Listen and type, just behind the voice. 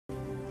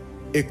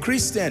A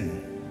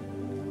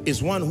Christian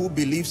is one who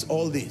believes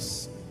all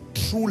this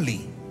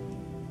truly.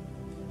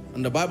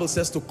 And the Bible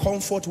says to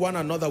comfort one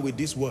another with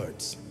these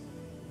words.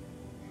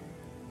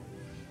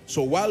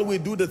 So while we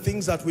do the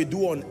things that we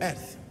do on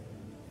earth,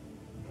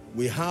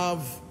 we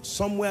have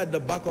somewhere at the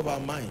back of our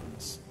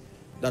minds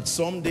that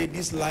someday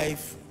this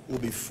life will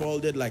be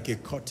folded like a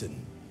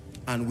curtain,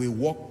 and we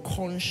walk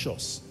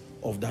conscious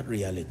of that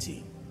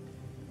reality.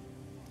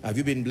 Have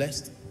you been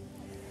blessed?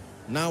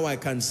 Now I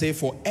can say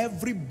for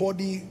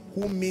everybody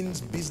who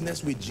means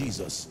business with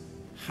Jesus,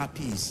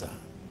 happy Easter.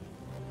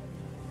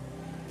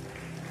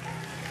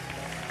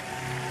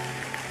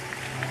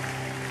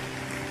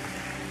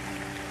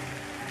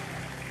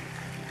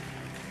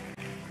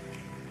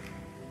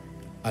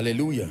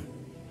 Hallelujah.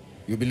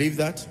 You believe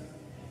that?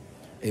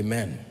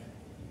 Amen.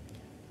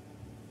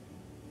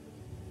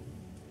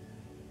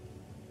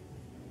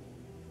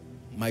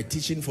 My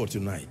teaching for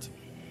tonight.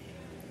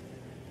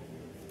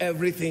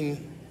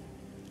 Everything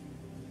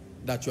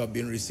that you have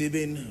been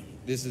receiving,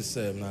 this is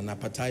an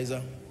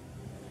appetizer.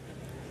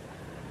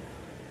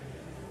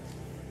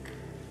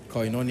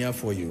 Koinonia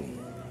for you.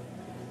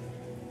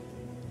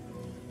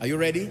 Are you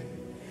ready?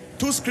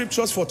 2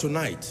 scriptures for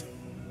tonight.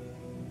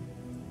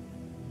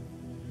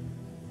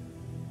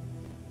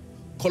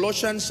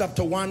 Colossians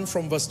chapter 1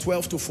 from verse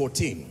 12 to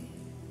 14.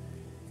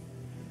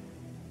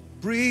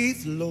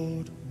 Breathe,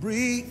 Lord,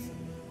 breathe.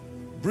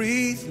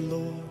 Breathe,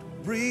 Lord,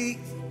 breathe.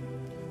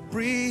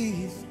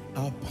 Breathe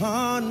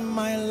upon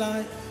my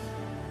life.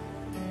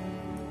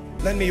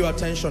 Lend me your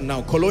attention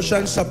now.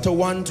 Colossians chapter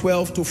 1,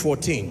 12 to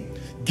 14.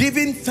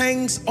 Giving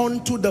thanks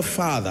unto the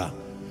Father,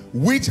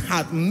 which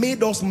hath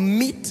made us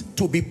meet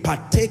to be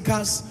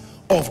partakers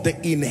of the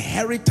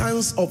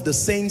inheritance of the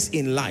saints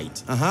in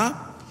light.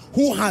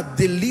 Who hath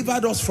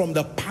delivered us from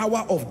the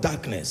power of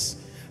darkness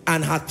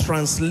and hath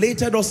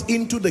translated us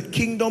into the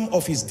kingdom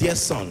of his dear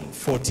Son.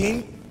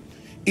 14.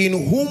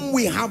 In whom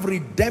we have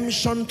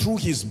redemption through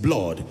his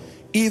blood,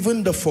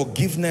 even the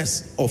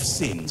forgiveness of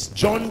sins.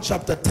 John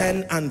chapter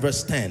 10 and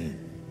verse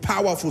 10.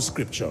 Powerful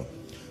scripture.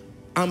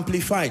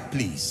 Amplified,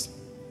 please.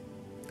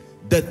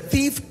 The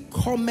thief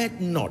cometh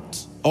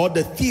not, or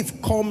the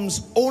thief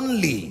comes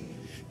only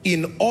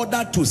in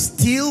order to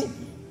steal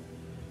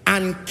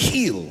and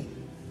kill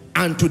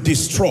and to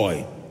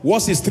destroy.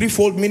 What's his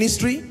threefold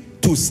ministry?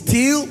 To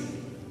steal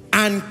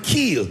and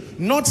kill.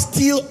 Not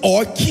steal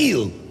or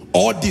kill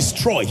or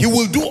destroy. He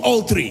will do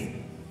all three,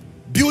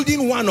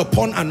 building one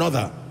upon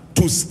another.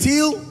 To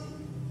steal,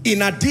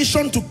 in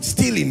addition to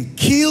stealing,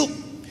 kill,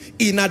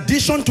 in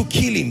addition to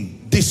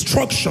killing,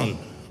 destruction.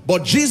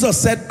 But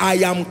Jesus said, I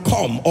am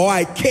come, or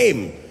I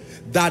came,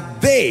 that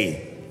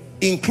they,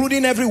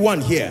 including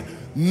everyone here,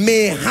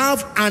 may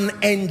have and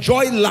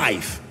enjoy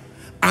life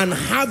and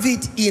have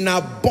it in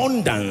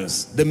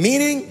abundance. The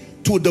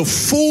meaning, to the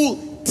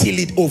full till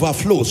it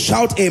overflows.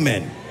 Shout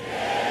amen.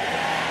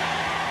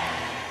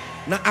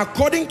 Now,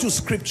 according to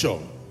scripture,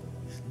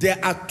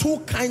 there are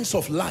 2 kinds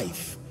of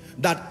life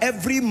that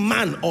every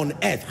man on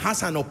earth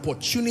has an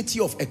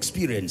opportunity of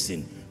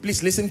experiencing.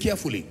 Please listen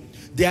carefully.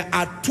 There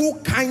are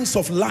 2 kinds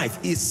of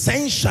life.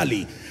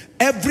 Essentially,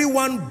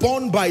 everyone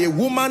born by a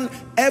woman,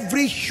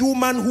 every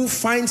human who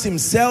finds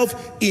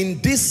himself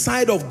in this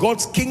side of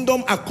God's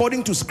kingdom,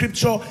 according to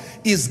scripture,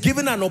 is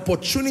given an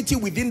opportunity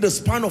within the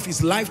span of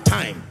his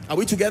lifetime. Are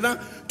we together?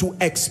 To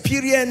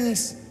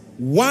experience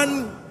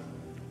one,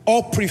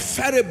 or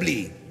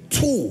preferably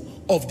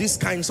 2 of these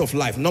kinds of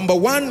life. Number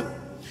 1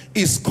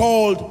 is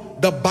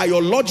called the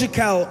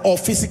biological or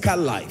physical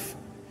life.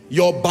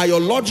 Your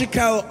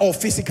biological or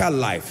physical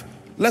life.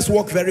 Let's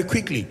walk very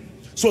quickly.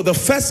 So the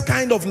first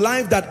kind of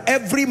life that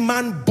every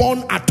man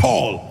born at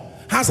all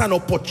has an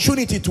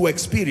opportunity to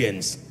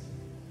experience.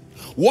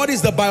 What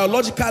is the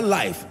biological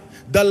life?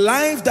 The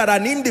life that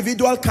an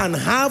individual can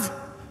have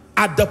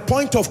at the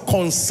point of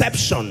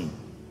conception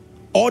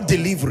or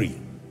delivery.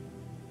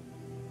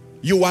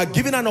 You are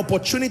given an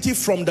opportunity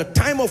from the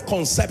time of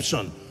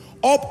conception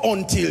up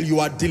until you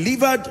are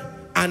delivered,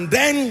 and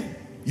then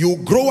you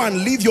grow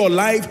and live your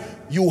life.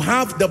 You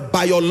have the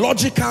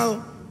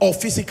biological or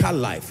physical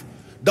life.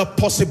 The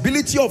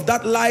possibility of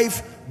that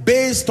life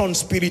based on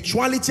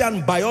spirituality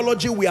and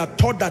biology, we are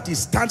taught that it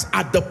starts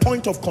at the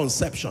point of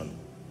conception.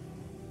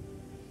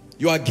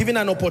 You are given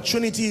an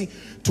opportunity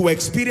to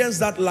experience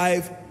that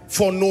life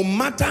for no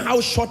matter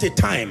how short a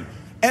time.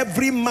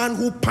 Every man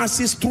who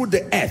passes through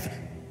the earth,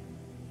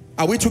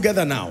 are we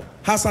together now,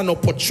 has an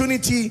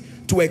opportunity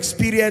to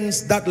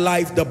experience that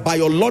life, the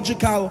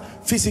biological,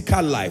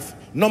 physical life.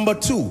 Number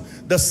 2,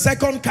 the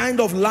second kind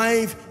of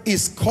life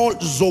is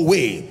called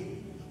Zoe.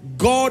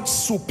 God's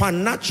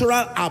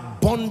supernatural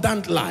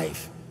abundant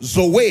life.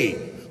 Zoe,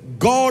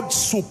 God's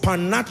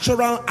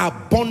supernatural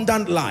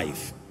abundant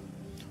life.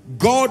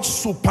 God's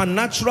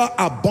supernatural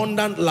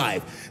abundant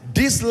life.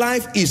 This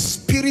life is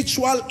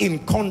spiritual in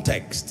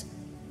context.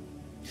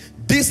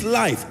 This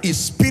life is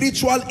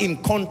spiritual in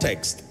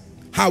context.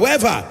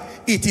 However,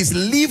 it is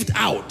lived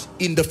out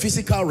in the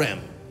physical realm.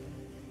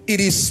 It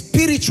is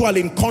spiritual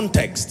in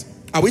context.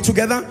 Are we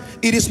together?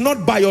 It is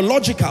not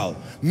biological,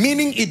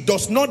 meaning it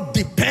does not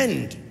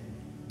depend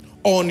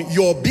on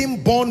your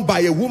being born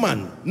by a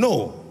woman.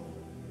 No.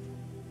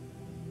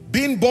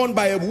 Being born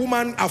by a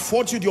woman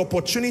affords you the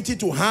opportunity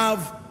to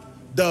have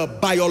the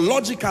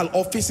biological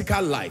or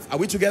physical life. Are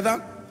we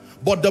together?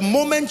 But the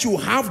moment you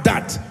have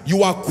that,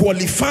 you are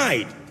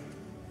qualified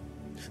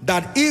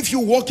that if you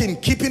walk in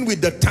keeping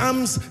with the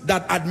terms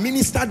that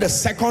administer the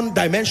second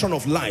dimension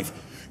of life,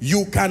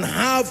 you can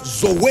have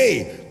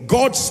Zoe,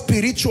 God's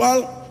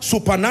spiritual,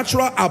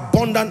 supernatural,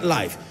 abundant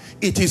life.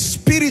 It is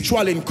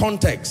spiritual in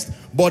context,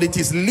 but it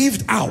is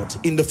lived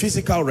out in the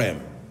physical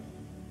realm.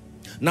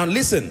 Now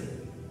listen,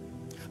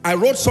 I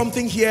wrote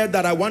something here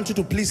that I want you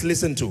to please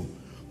listen to.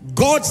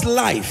 God's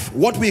life,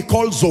 what we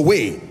call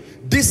Zoe,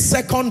 this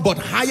second but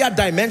higher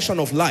dimension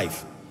of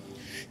life,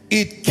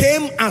 it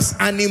came as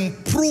an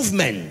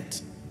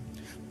improvement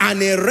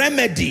and a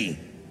remedy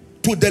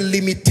to the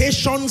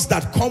limitations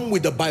that come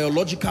with the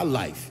biological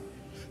life.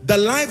 The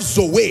life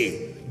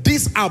Zoe,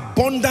 this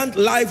abundant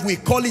life, we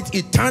call it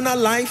eternal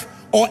life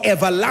or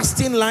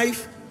everlasting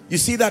life. You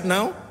see that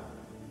now?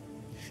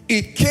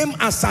 It came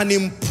as an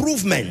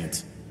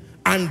improvement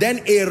and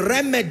then a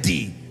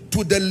remedy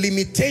to the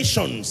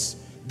limitations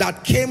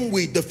that came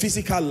with the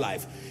physical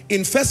life.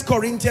 In 1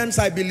 Corinthians,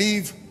 I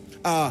believe,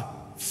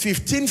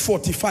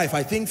 15:45,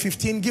 I think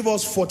 15, give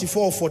us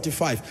 44 or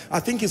 45. I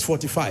think it's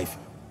 45.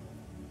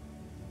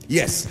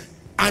 Yes.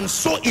 And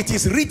so it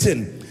is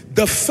written,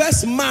 the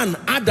first man,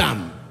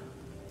 Adam,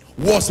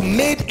 was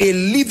made a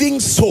living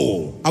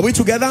soul. Are we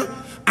together?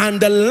 And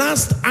the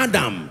last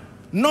Adam,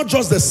 not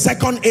just the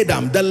second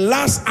Adam, the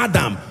last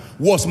Adam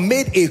was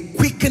made a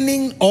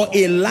quickening or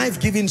a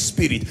life-giving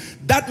spirit.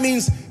 That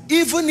means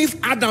even if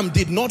Adam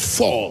did not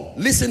fall,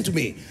 listen to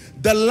me,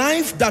 the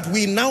life that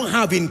we now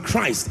have in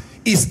Christ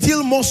is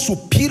still more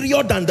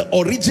superior than the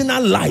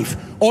original life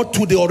or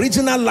to the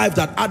original life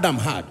that Adam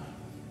had.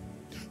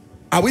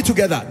 Are we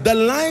together? The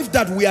life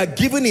that we are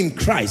given in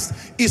Christ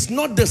is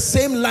not the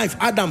same life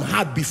Adam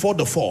had before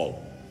the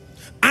fall.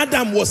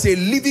 Adam was a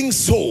living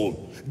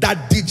soul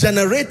that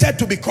degenerated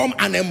to become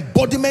an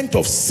embodiment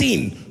of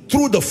sin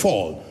through the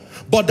fall.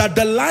 But that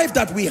the life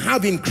that we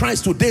have in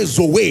Christ today,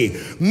 Zoe,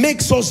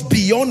 makes us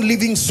beyond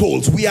living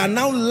souls. We are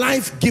now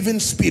life-giving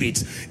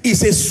spirits.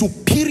 It's a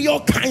superior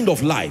kind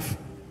of life.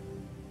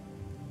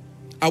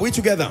 Are we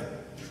together?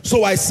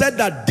 So I said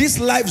that this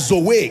life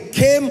Zoe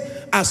came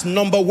as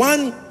number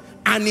one,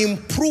 an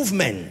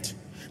improvement,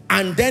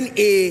 and then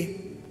a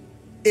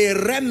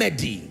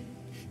remedy.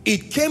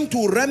 It came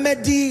to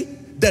remedy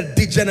the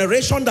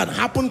degeneration that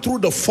happened through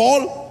the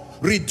fall,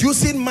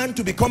 reducing man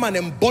to become an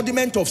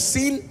embodiment of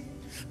sin.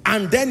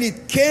 And then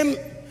it came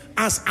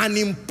as an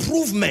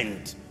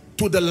improvement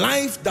to the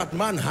life that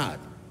man had.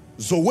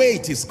 Zoe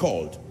it is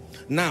called.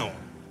 Now,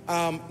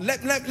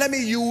 let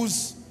me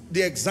use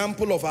the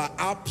example of our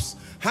apps.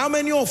 How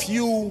many of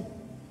you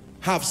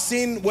have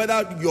seen,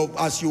 whether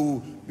as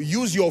you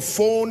use your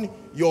phone,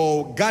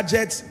 your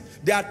gadgets,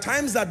 there are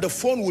times that the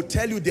phone will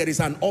tell you there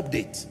is an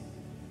update.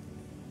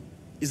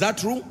 Is that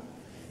true?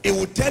 It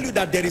will tell you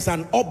that there is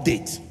an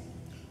update.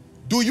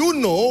 Do you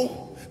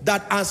know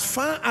that as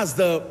far as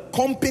the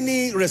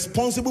company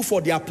responsible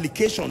for the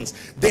applications,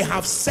 they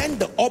have sent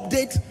the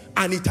update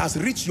and it has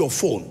reached your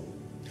phone?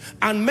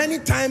 And many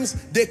times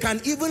they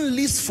can even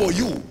list for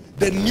you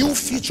the new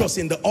features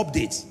in the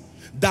updates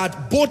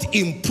that both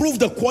improve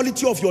the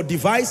quality of your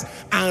device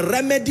and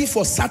remedy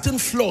for certain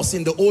flaws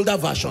in the older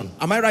version.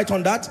 Am I right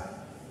on that?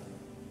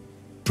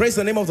 Praise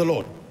the name of the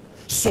Lord.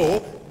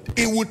 So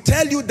it will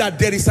tell you that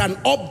there is an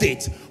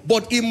update,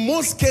 but in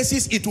most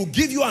cases it will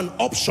give you an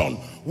option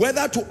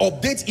whether to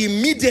update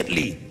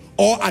immediately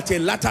or at a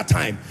later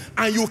time,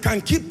 and you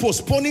can keep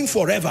postponing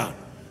forever.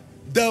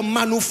 The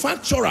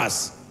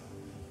manufacturers,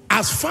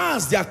 as far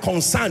as they are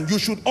concerned, you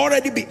should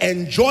already be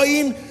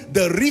enjoying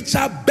the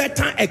richer,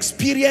 better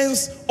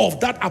experience of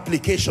that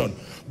application.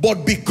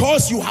 But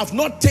because you have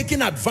not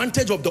taken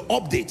advantage of the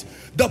update,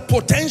 the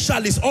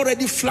potential is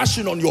already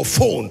flashing on your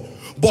phone.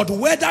 But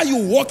whether you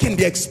walk in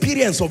the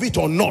experience of it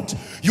or not,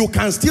 you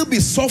can still be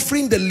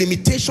suffering the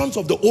limitations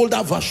of the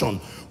older version,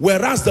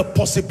 whereas the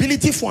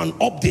possibility for an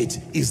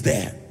update is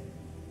there.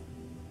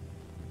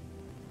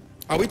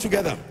 Are we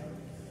together?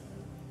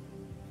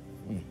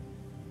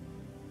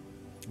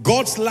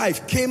 God's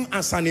life came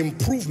as an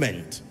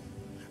improvement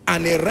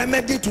and a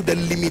remedy to the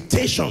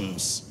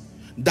limitations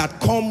that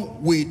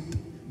come with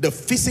the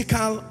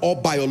physical or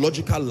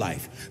biological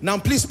life. Now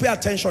please pay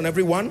attention,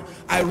 everyone.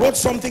 I wrote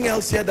something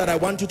else here that I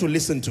want you to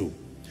listen to.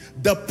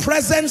 The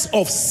presence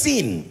of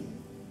sin,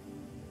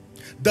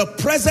 the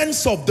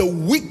presence of the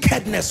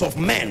wickedness of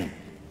men,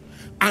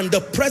 and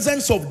the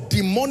presence of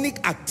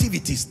demonic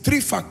activities,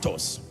 three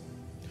factors.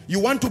 You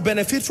want to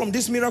benefit from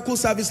this miracle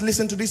service,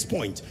 listen to this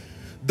point.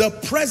 The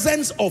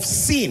presence of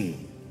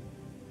sin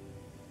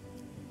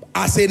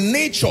as a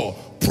nature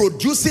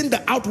producing the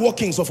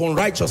outworkings of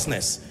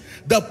unrighteousness,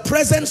 the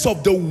presence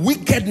of the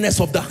wickedness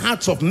of the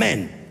hearts of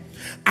men,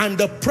 and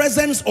the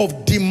presence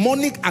of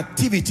demonic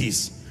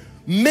activities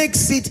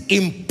makes it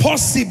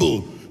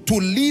impossible to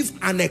live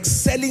an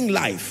excelling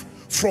life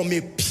from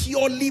a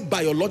purely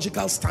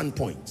biological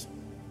standpoint.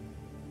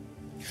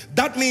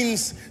 That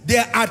means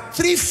there are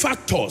three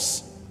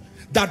factors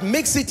that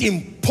makes it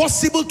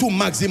impossible to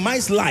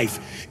maximize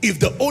life if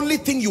the only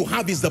thing you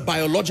have is the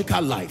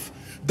biological life.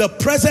 The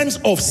presence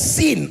of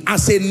sin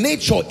as a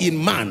nature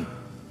in man.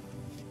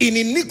 In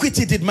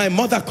iniquity did my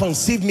mother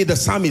conceive me, the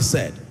psalmist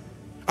said.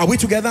 Are we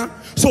together?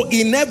 So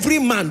in every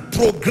man,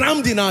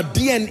 programmed in our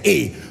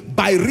DNA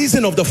by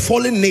reason of the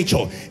fallen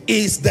nature,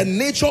 is the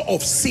nature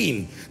of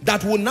sin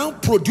that will now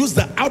produce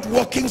the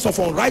outworkings of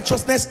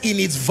unrighteousness in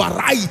its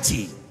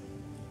variety.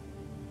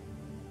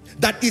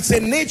 That it's a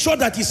nature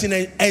that is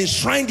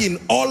enshrined in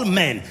all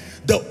men.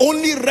 The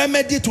only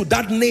remedy to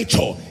that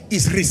nature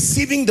is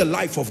receiving the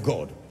life of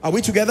God. Are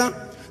we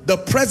together? The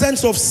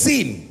presence of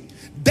sin,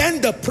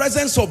 then the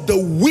presence of the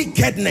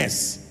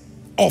wickedness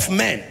of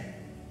men,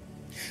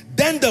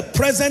 then the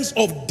presence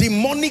of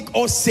demonic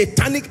or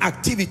satanic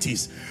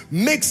activities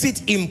makes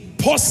it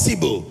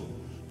impossible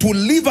to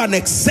live an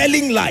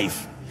excelling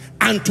life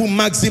and to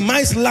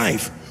maximize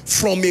life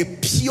from a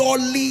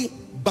purely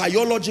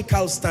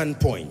biological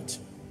standpoint.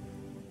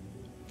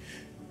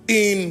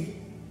 In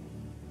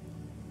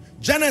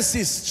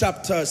Genesis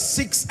chapter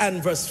 6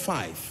 and verse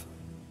 5,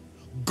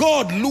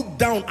 God looked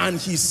down and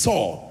he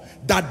saw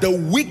that the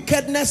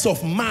wickedness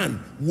of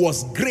man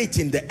was great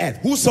in the earth.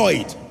 Who saw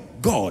it?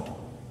 God.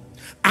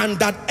 And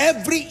that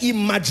every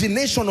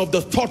imagination of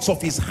the thoughts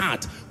of his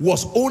heart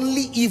was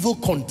only evil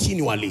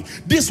continually.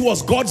 This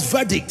was God's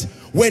verdict.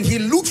 When he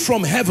looked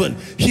from heaven,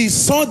 he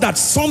saw that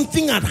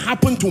something had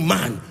happened to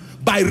man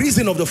by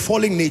reason of the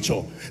falling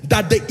nature,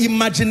 that the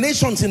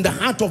imaginations in the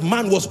heart of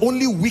man was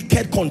only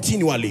wicked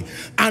continually,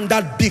 and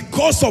that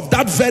because of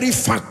that very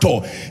factor,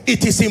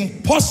 it is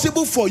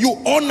impossible for you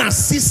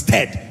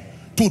unassisted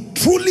to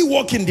truly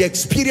walk in the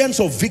experience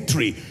of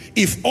victory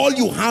if all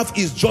you have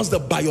is just the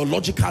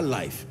biological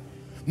life.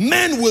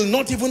 Men will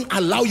not even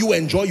allow you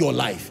enjoy your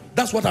life.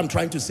 That's what I'm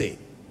trying to say.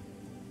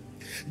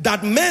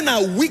 That men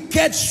are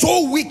wicked,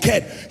 so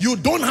wicked, you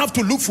don't have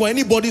to look for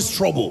anybody's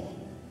trouble.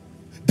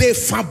 They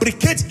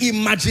fabricate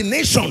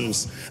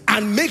imaginations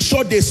and make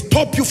sure they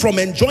stop you from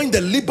enjoying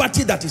the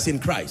liberty that is in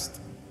Christ.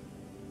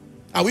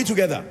 Are we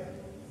together?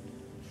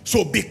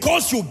 So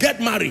because you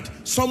get married,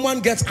 someone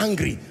gets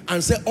angry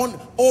and say,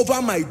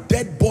 over my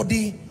dead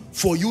body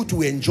for you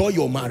to enjoy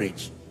your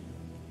marriage.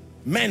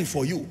 Men,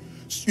 for you.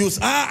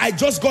 I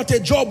just got a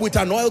job with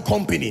an oil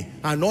company.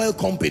 An oil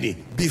company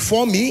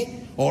before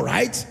me, all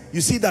right?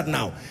 You see that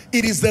now?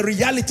 It is the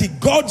reality.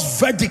 God's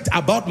verdict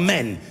about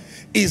men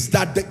is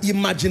that the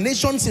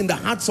imaginations in the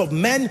hearts of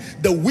men,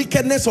 the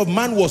wickedness of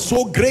man was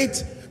so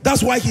great.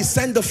 That's why he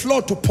sent the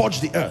flood to purge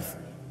the earth.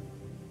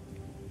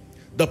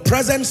 The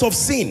presence of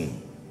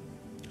sin,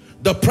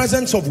 the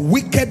presence of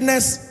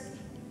wickedness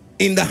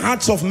in the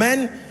hearts of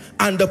men,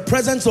 and the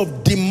presence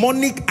of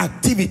demonic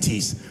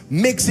activities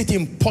makes it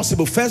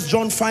impossible. 1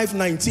 John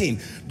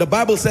 5:19, the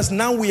Bible says,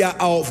 now we are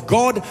of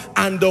God,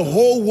 and the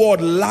whole world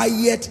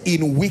lieth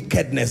in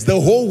wickedness. The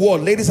whole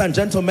world, ladies and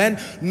gentlemen,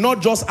 not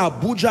just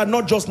Abuja,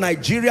 not just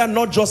Nigeria,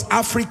 not just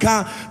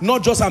Africa,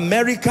 not just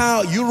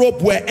America,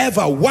 Europe,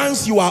 wherever.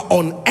 Once you are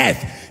on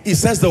earth, it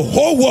says the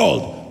whole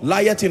world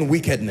lieth in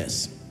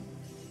wickedness.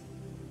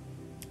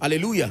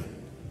 Hallelujah.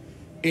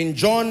 In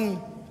John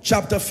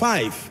chapter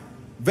 5,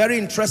 very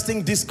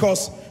interesting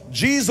discourse.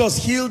 Jesus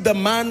healed the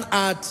man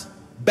at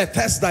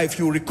Bethesda, if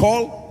you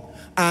recall.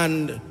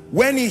 And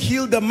when he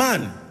healed the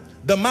man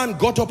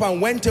got up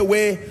and went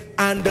away,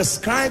 and the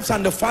scribes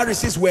and the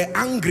Pharisees were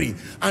angry,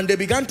 and they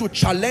began to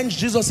challenge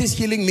Jesus's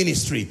healing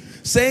ministry,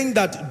 saying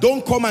that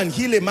don't come and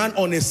heal a man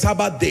on a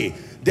Sabbath day.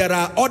 There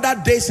are other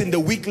days in the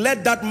week.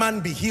 Let that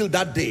man be healed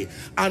that day.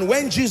 And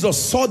when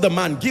Jesus saw the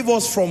man, give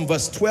us from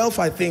verse 12,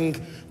 I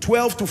think,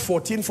 12 to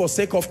 14 for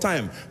sake of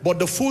time. But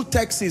the full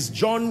text is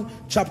John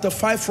chapter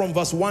 5 from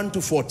verse 1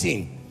 to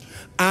 14.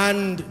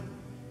 And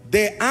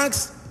they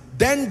asked,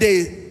 then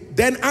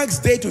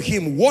asked they to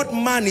him, what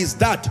man is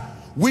that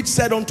which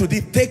said unto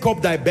thee, take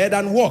up thy bed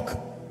and walk?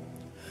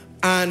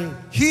 And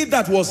he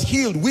that was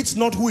healed wist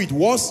not who it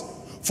was,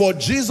 for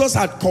Jesus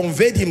had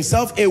conveyed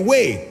himself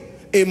away,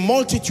 a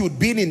multitude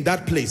being in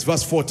that place.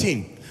 Verse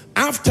 14.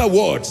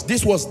 Afterwards,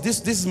 this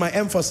is my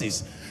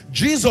emphasis,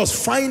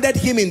 Jesus findeth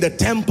him in the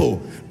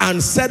temple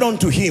and said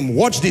unto him,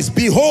 watch this,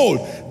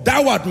 behold,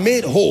 thou art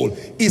made whole.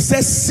 He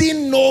says,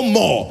 sin no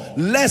more,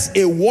 lest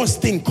a worse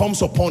thing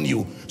comes upon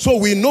you. So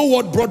we know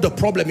what brought the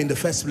problem in the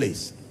first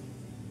place.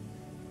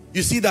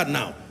 You see that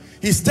now?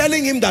 He's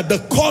telling him that the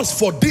cause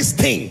for this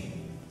thing,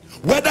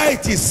 whether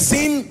it is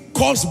sin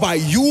caused by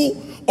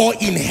you or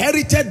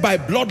inherited by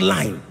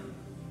bloodline,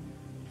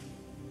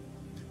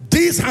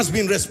 this has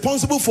been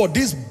responsible for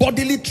this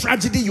bodily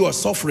tragedy you are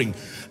suffering.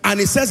 And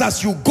he says,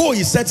 as you go,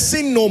 he said,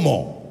 sin no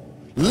more,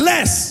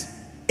 lest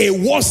a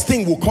worse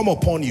thing will come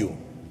upon you.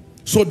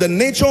 So the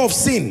nature of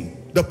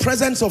sin, the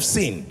presence of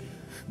sin,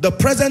 the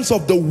presence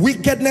of the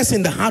wickedness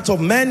in the heart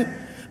of men,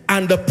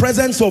 and the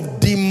presence of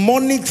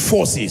demonic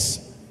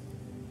forces.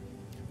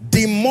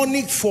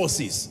 Demonic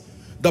forces.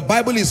 The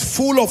Bible is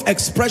full of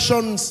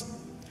expressions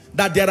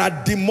that there are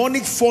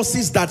demonic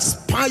forces that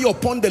spy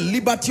upon the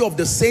liberty of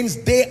the saints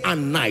day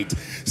and night.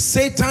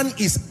 Satan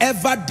is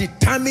ever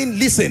determined,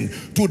 listen,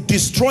 to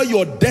destroy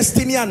your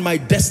destiny and my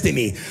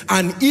destiny.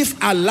 And if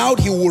allowed,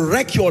 he will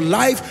wreck your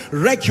life,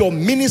 wreck your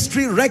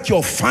ministry, wreck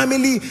your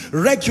family,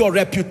 wreck your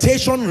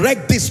reputation,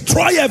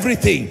 destroy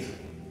everything.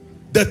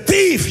 The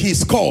thief,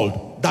 he's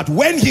called, that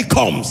when he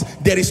comes,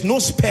 there is no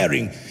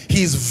sparing.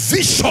 He is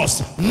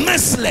vicious,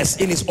 merciless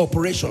in his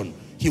operation.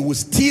 He will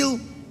steal,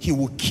 he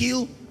will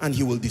kill, and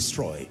he will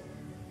destroy.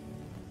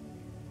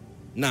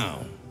 Now,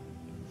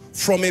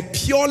 from a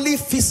purely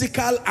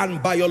physical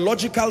and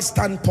biological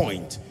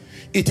standpoint,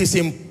 it is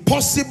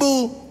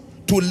impossible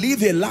to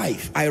live a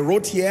life, I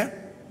wrote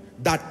here,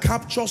 that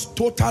captures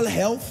total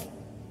health,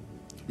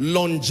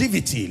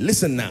 longevity,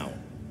 listen now,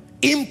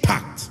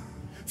 impact,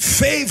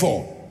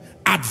 favor,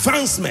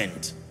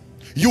 advancement.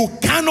 You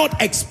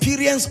cannot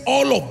experience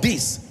all of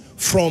this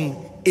from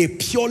a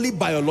purely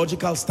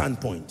biological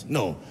standpoint.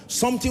 No,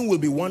 something will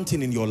be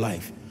wanting in your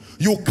life.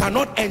 You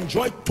cannot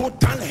enjoy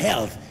total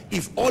health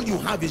if all you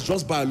have is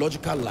just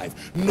biological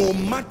life. No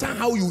matter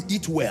how you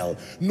eat well,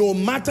 no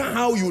matter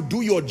how you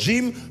do your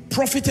gym,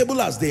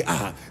 profitable as they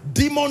are,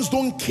 demons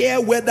don't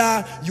care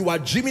whether you are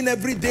gymming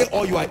every day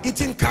or you are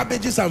eating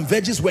cabbages and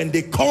veggies. When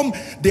they come,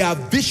 they are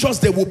vicious.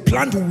 They will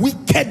plant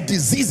wicked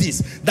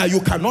diseases that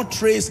you cannot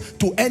trace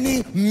to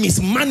any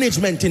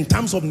mismanagement in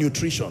terms of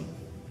nutrition.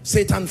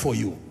 Satan for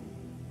you.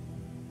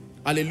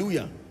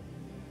 Hallelujah.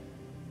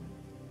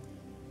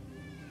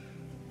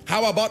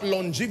 How about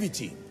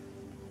longevity?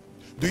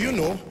 Do you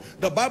know,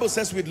 the Bible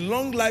says, with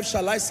long life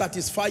shall I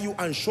satisfy you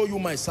and show you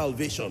my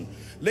salvation.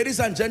 Ladies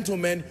and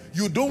gentlemen,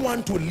 you don't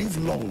want to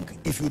live long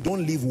if you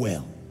don't live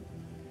well,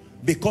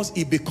 because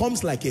it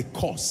becomes like a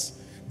curse.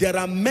 There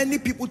are many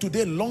people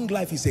today, long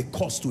life is a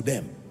curse to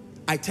them.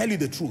 I tell you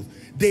the truth.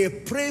 They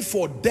pray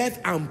for death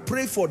and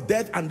pray for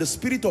death, and the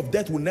spirit of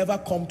death will never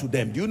come to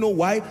them. Do you know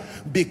why?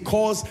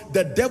 Because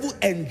the devil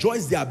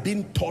enjoys their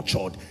being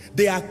tortured.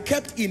 They are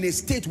kept in a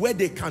state where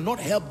they cannot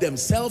help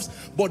themselves,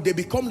 but they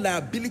become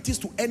liabilities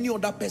to any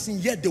other person,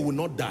 yet they will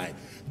not die.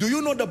 Do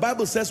you know the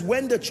Bible says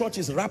when the church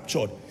is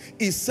raptured,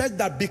 it said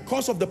that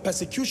because of the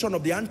persecution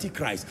of the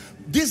Antichrist,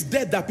 this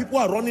death that people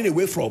are running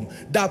away from,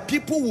 that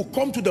people will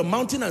come to the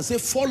mountain and say,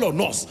 fall on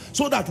us,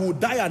 so that we'll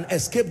die and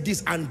escape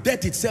this, and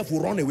death itself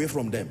will run away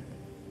from them.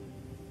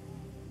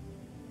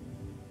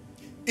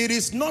 It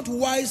is not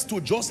wise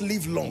to just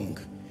live long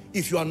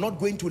if you are not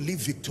going to live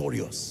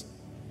victorious.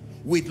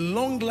 With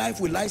long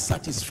life will I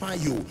satisfy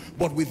you,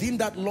 but within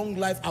that long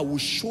life I will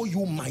show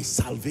you my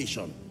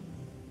salvation.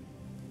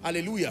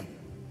 Hallelujah.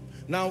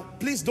 Now,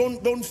 please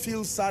don't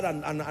feel sad,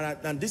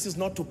 and this is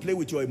not to play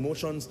with your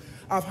emotions.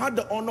 I've had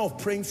the honor of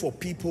praying for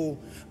people,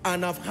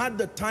 and I've had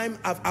the time,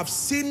 I've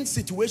seen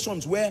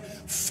situations where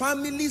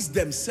families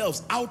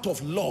themselves, out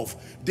of love,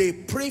 they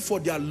pray for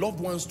their loved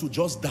ones to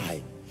just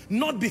die.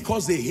 Not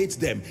because they hate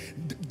them.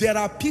 There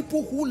are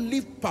people who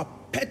live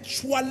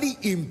perpetually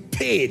in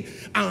pain,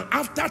 and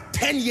after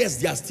 10 years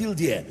they are still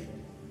there.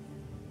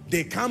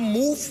 They can't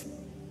move,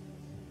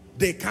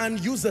 they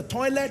can't use the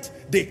toilet,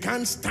 they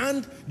can't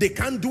stand, they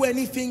can't do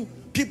anything.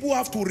 People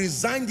have to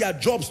resign their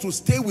jobs to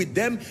stay with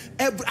them,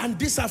 and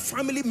these are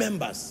family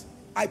members.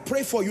 I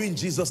pray for you in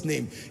Jesus'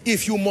 name.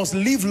 If you must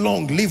live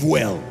long, live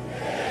well.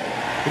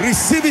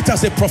 Receive it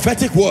as a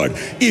prophetic word.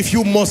 If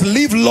you must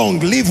live long,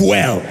 live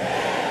well.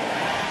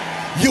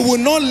 You will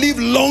not live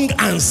long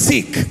and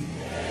sick.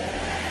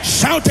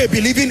 Shout a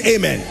believing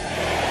amen.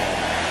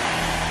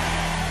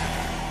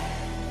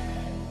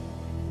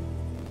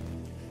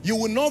 You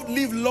will not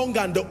live long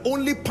and the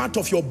only part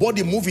of your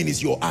body moving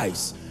is your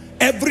eyes.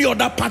 Every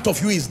other part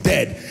of you is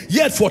dead.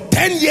 Yet for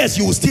 10 years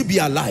you will still be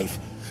alive.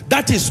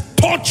 That is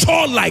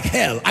torture like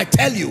hell. I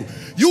tell you.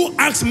 You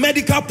ask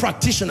medical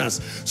practitioners,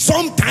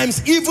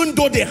 sometimes even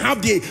though they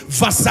have the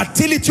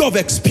versatility of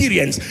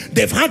experience,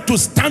 they've had to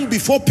stand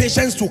before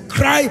patients to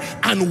cry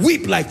and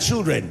weep like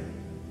children.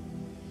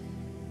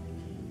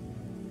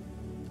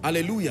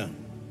 Hallelujah.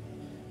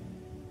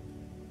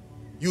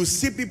 You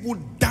see people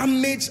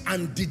damaged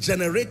and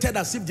degenerated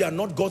as if they are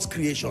not God's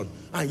creation,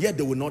 and yet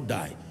they will not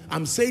die.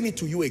 I'm saying it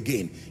to you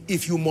again.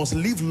 If you must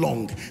live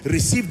long,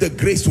 receive the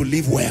grace to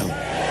live well.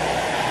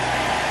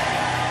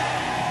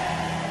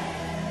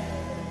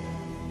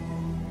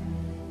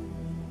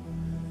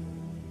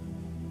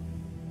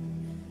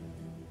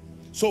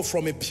 So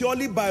from a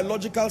purely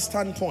biological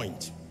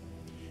standpoint,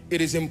 it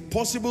is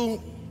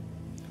impossible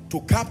to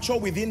capture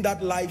within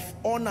that life,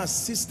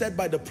 unassisted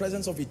by the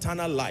presence of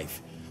eternal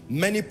life,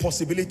 many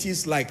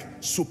possibilities like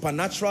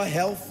supernatural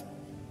health,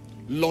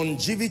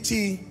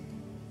 longevity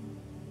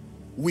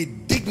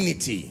with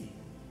dignity,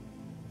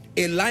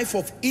 a life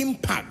of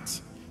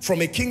impact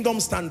from a kingdom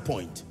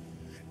standpoint,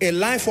 a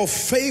life of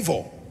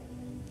favor,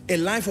 a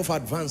life of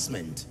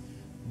advancement.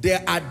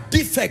 There are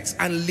defects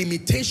and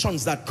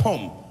limitations that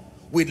come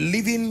with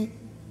living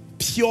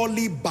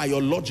purely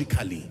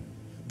biologically.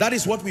 That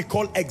is what we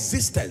call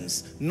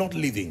existence, not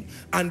living.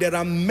 And there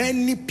are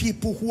many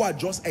people who are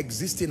just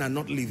existing and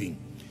not living.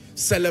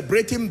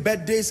 Celebrating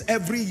birthdays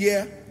every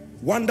year,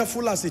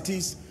 wonderful as it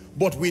is,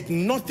 but with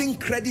nothing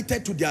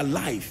credited to their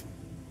life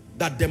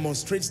that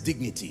demonstrates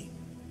dignity.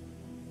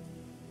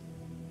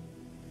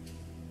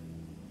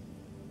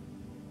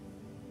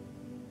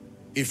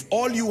 If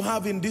all you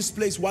have in this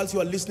place whilst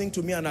you are listening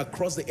to me and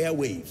across the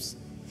airwaves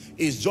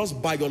is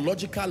just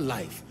biological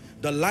life,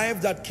 the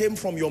life that came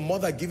from your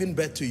mother giving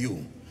birth to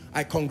you,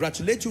 I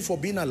congratulate you for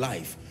being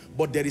alive,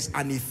 but there is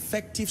an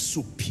effective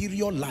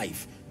superior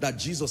life that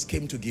Jesus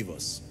came to give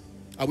us.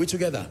 Are we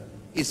together?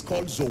 It's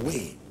called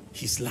Zoe,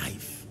 his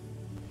life.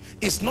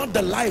 It's not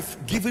the life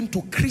given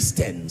to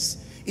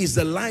Christians, it's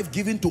the life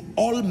given to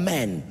all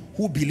men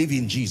who believe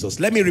in Jesus.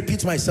 Let me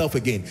repeat myself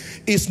again.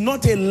 It's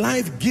not a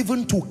life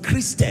given to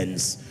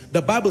Christians.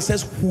 The Bible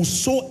says,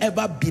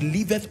 whosoever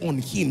believeth on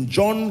him,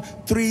 John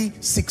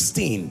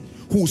 3:16.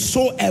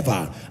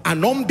 Whosoever,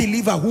 an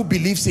unbeliever who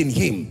believes in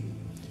him,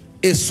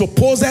 a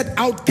supposed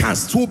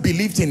outcast who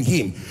believed in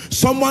him,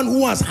 someone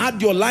who has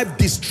had your life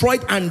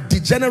destroyed and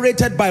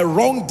degenerated by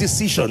wrong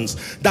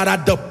decisions, that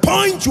at the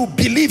point you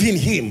believe in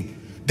him,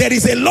 there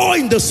is a law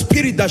in the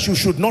spirit that you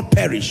should not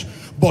perish,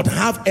 but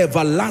have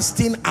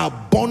everlasting,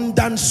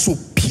 abundant,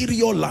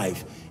 superior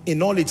life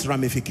in all its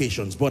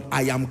ramifications. But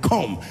I am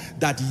come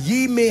that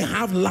ye may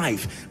have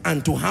life,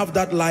 and to have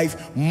that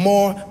life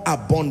more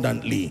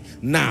abundantly.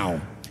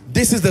 Now,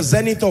 this is the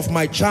zenith of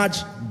my charge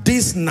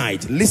this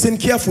night. Listen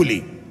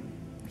carefully.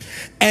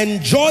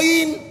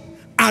 Enjoying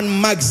and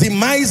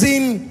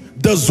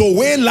maximizing the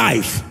Zoe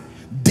life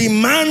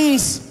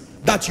demands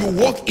that you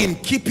walk in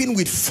keeping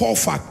with 4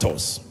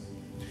 factors.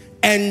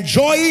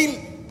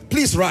 Enjoying,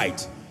 please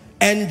write,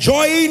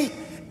 enjoying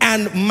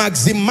and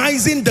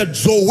maximizing the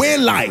Zoe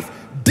life,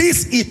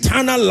 this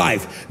eternal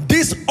life,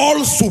 this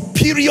all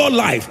superior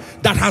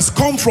life that has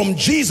come from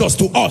Jesus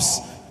to us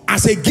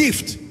as a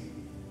gift.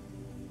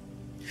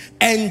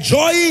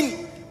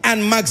 Enjoying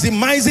and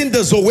maximizing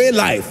the Zoe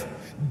life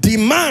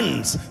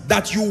demands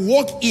that you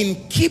walk in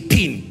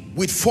keeping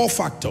with 4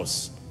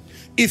 factors.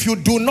 If you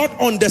do not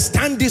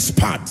understand this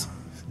part,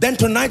 then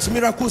tonight's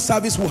miracle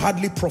service will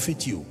hardly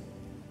profit you.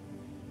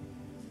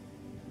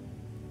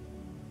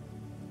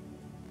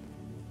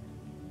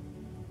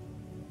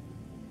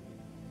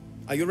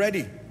 Are you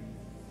ready?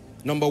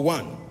 Number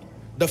 1,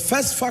 the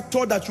first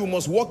factor that you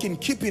must walk in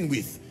keeping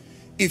with,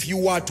 if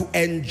you are to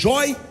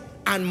enjoy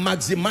and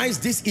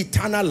maximize this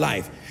eternal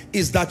life,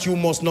 is that you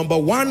must, number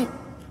 1,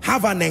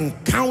 have an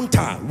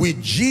encounter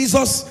with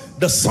Jesus,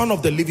 the Son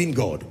of the living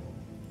God.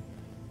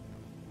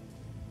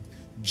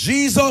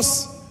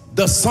 Jesus,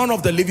 the Son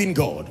of the living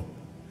God.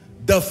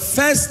 The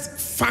first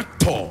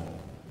factor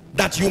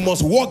that you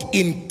must walk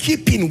in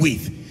keeping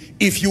with,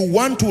 if you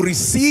want to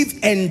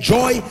receive,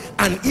 enjoy,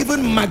 and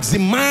even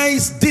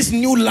maximize this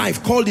new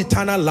life called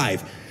eternal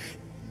life,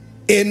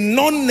 a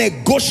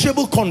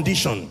non-negotiable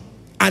condition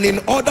and in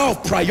order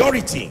of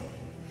priority,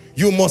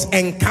 you must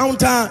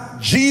encounter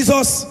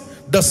Jesus,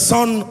 the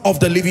Son of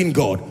the living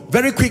God.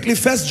 Very quickly,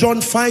 1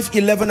 John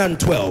 5:11 and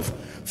 12.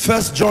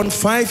 1 John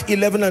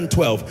 5:11 and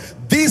 12.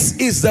 This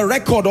is the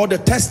record or the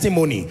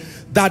testimony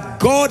that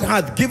God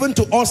hath given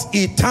to us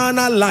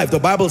eternal life. The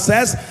Bible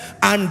says,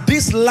 and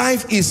this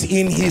life is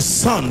in his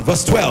Son.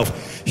 Verse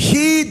 12.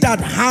 He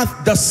that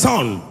hath the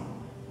Son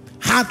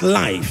hath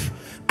life,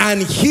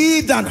 and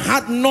he that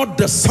hath not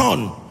the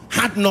Son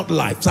hath not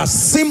life. It's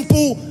as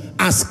simple,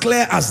 as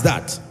clear as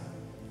that.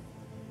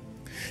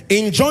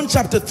 In John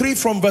chapter 3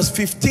 from verse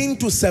 15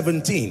 to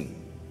 17,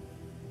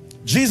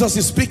 Jesus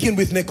is speaking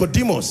with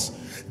Nicodemus,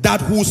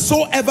 that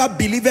whosoever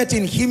believeth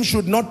in him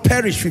should not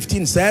perish,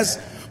 15 says,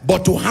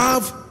 but to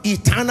have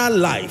eternal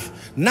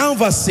life. Now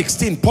verse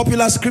 16,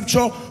 popular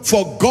scripture,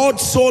 for God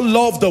so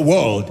loved the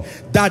world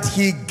that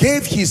he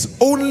gave his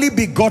only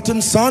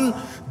begotten Son,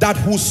 that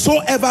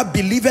whosoever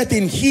believeth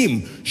in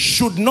him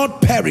should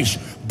not perish,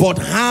 but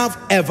have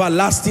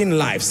everlasting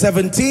life.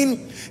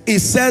 17, it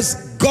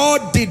says,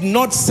 God did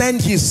not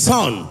send his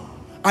Son.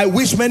 I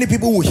wish many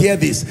people would hear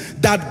this,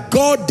 that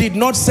God did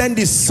not send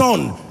his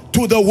Son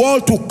to the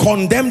world to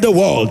condemn the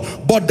world,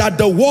 but that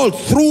the world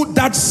through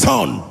that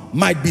Son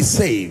might be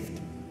saved.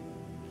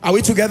 Are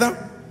we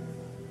together?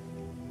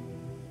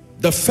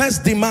 The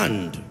first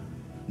demand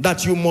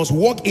that you must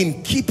walk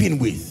in keeping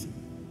with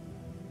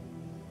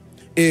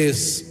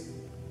is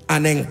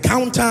an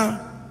encounter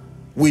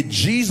with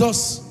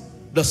Jesus,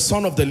 the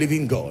Son of the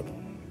living God.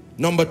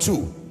 Number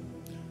 2,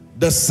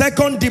 the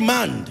second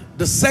demand,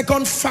 the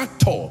second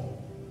factor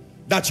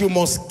that you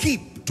must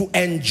keep to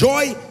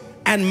enjoy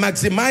and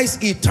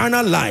maximize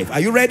eternal life, are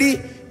you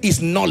ready?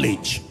 Is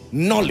knowledge.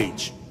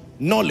 Knowledge.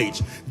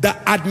 Knowledge. The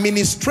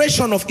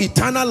administration of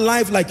eternal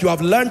life, like you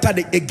have learned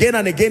again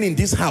and again in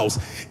this house,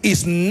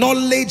 is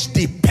knowledge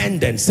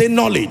dependent. Say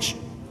knowledge.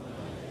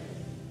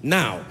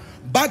 Now,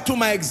 back to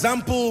my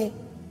example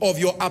of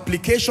your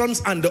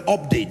applications and the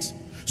updates.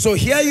 So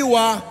here you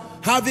are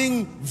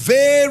having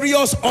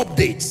various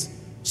updates.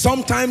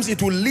 Sometimes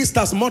it will list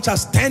as much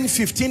as 10,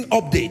 15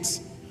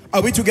 updates.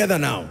 Are we together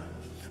now?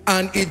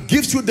 And it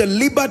gives you the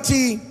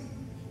liberty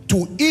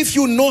if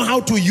you know how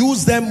to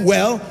use them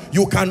well,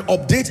 you can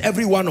update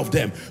every one of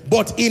them.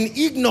 But in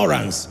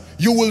ignorance,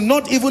 you will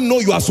not even know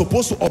you are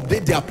supposed to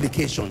update the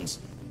applications.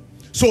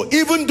 So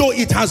even though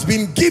it has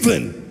been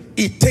given,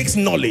 it takes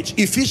knowledge.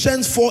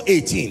 Ephesians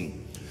 4:18,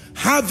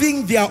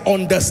 having their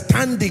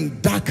understanding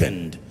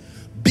darkened,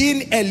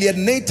 being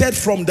alienated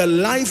from the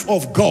life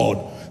of God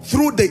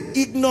through the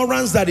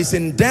ignorance that is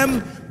in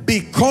them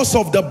because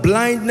of the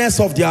blindness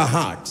of their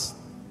hearts.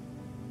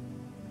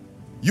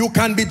 You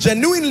can be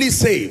genuinely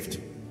saved.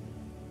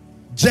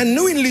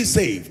 Genuinely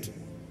saved.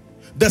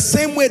 The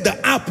same way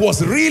the app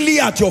was really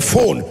at your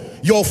phone.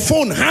 Your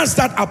phone has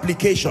that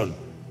application,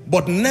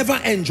 but never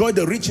enjoy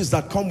the riches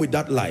that come with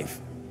that life.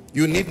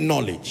 You need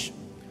knowledge.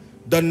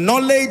 The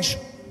knowledge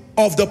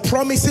of the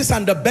promises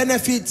and the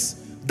benefits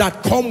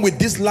that come with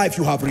this life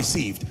you have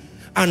received.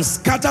 And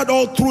scattered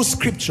all through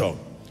scripture.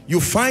 You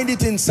find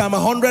it in Psalm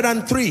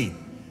 103.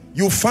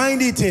 You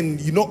find it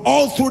in,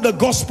 all through the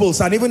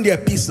Gospels and even the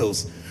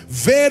epistles.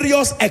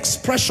 Various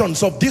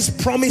expressions of these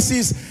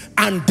promises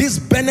and these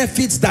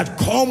benefits that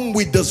come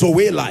with the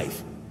Zoe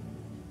life.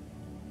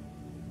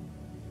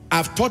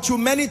 I've taught you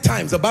many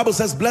times. The Bible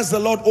says, bless the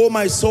Lord, O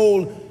my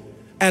soul,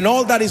 and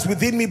all that is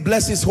within me,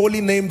 bless his holy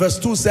name. Verse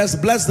 2 says,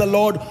 bless the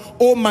Lord,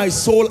 O my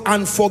soul,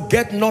 and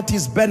forget not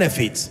his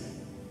benefits.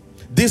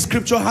 This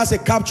scripture has a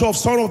capture of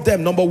some of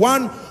them. Number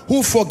 1,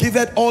 who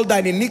forgiveth all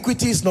thine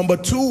iniquities. Number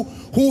 2,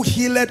 who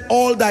healeth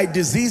all thy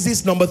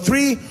diseases. Number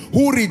 3,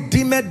 who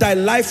redeemed thy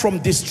life from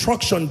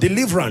destruction,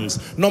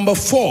 deliverance. Number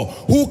 4,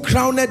 who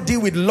crowned thee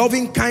with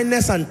loving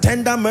kindness and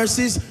tender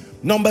mercies.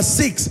 Number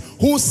 6,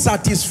 who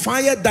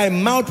satisfied thy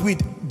mouth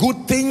with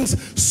good things,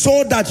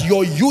 so that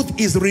your youth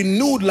is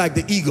renewed like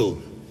the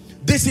eagle.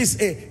 This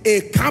is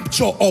a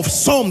capture of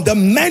some, the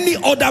many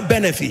other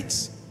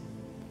benefits.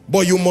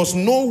 But you must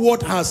know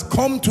what has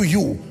come to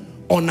you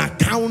on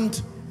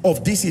account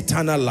of this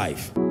eternal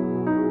life.